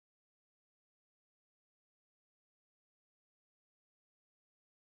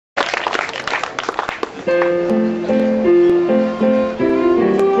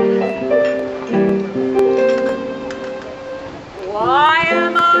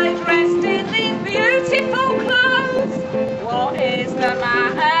I dressed in these beautiful clothes? What is the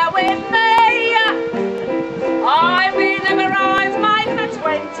matter with me? I've been a bridesmaid for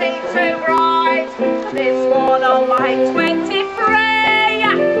 22 brides, this one on my 23.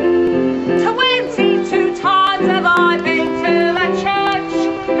 22 times have I been to the church,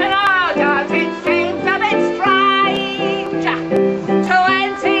 and oh, don't it seems a bit strange.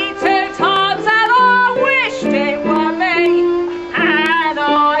 22 times have I wished it were me, and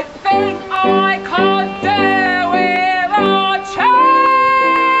I think I could do with a change.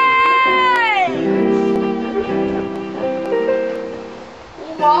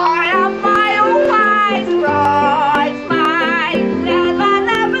 Why am I always bridesmaid, never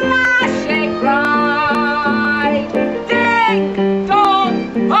the blushing bride? Ding dong,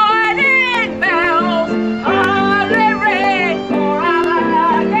 wedding bells, only ring for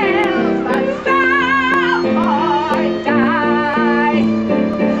other girls, but still my day.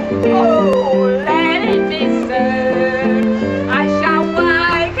 Oh, let it be soon. I shall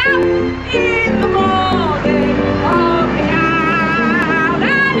wake up in the morning on the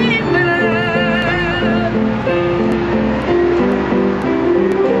honeymoon.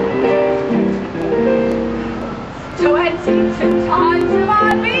 22 times have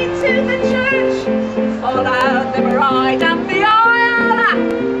I been to the church, followed the bride up the aisle.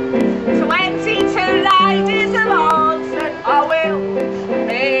 22 ladies have answered, I will,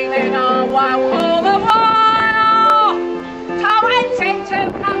 feeling I won't all the while.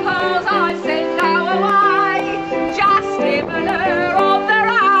 22 couples I've seen go away, just given her on their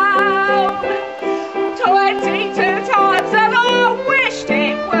own. 22 times have I wished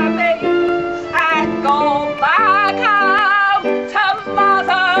it were me, and gone back home to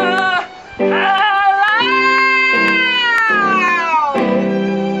mother. Hello!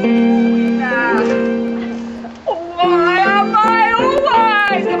 Why am I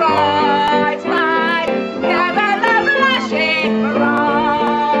always the bridesmaid, never the blushing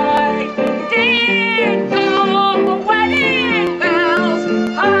bride? Ding dong, wedding bells,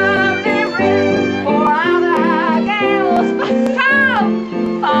 only ring for other girls, but some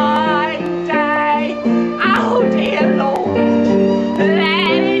fine day. Oh dear Lord,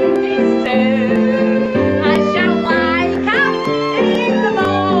 let it be soon. I shall wake up in the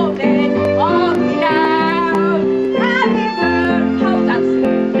morning on the honeymoon. Hold on.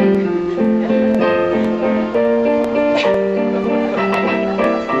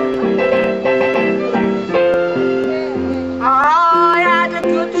 I had a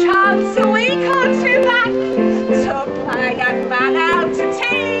good chance a week or two back to play a man out to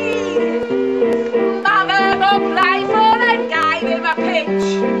tea. Mother got playful and gave him a pinch.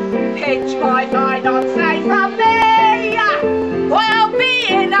 Pinch my mind on say from me. Well,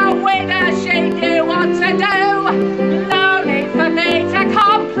 being a winner, she knew what to do. No need for me to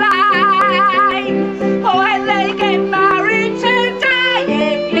complain. When they get married today,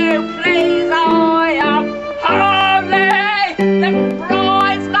 if you please, I am only the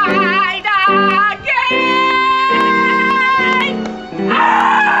bridesmaid again.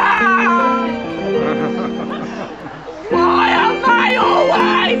 Why am I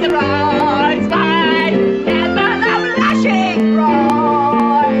always the bridesmaid, never the blushing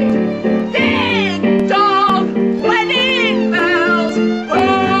bride? Ding dong, wedding bells,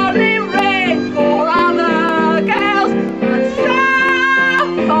 only ring for other girls, but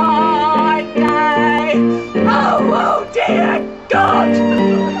some fine day. Oh dear God,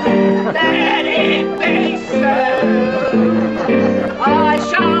 let it be soon. I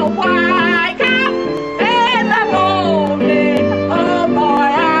shall wake up in the morning on my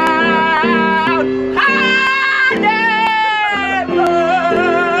own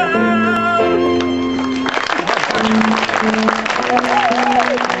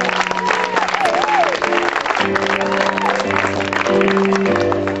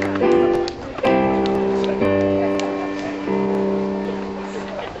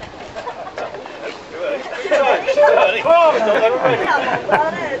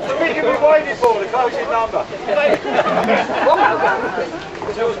We can be waiting for the closing number.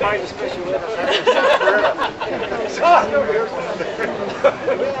 Jill's made a special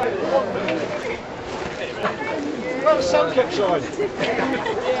well, the sun kept shining.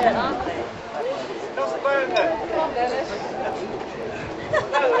 How's the band there?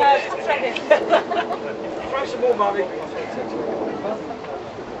 Throw some more money.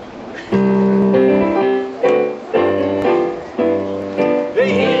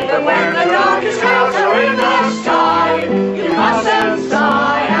 Even when the darkest clouds are in the sky, you mustn't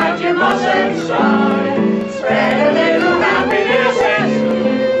sigh and you mustn't sigh. Spread a little happiness as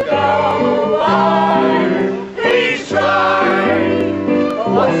you go by. Please try.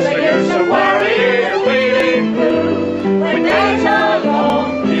 What's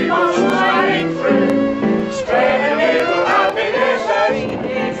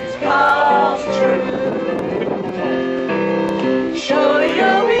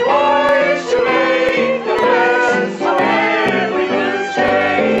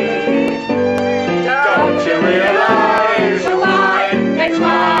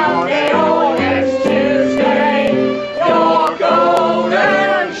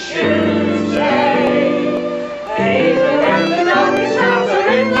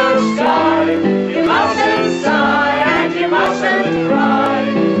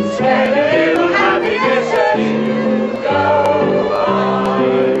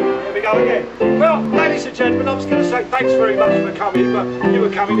go again. Well, ladies and gentlemen, I was going to say thanks very much for coming, but you were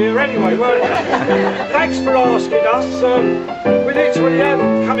coming here anyway, weren't you? Thanks for asking us. We're literally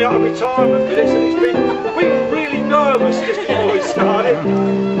coming out of retirement with this, and we were really nervous just before we started,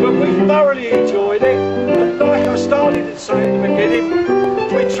 but we thoroughly enjoyed it. And like I started to say at the beginning,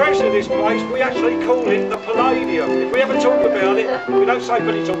 we treasure this place. We actually call it the Palladium. If we ever talk about it, we don't say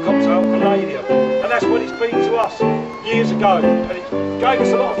Village on Copsale, Palladium. And that's what it's been to us years ago. And it gave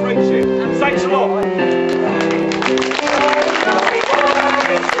us a lot of friendship. Thanks a lot.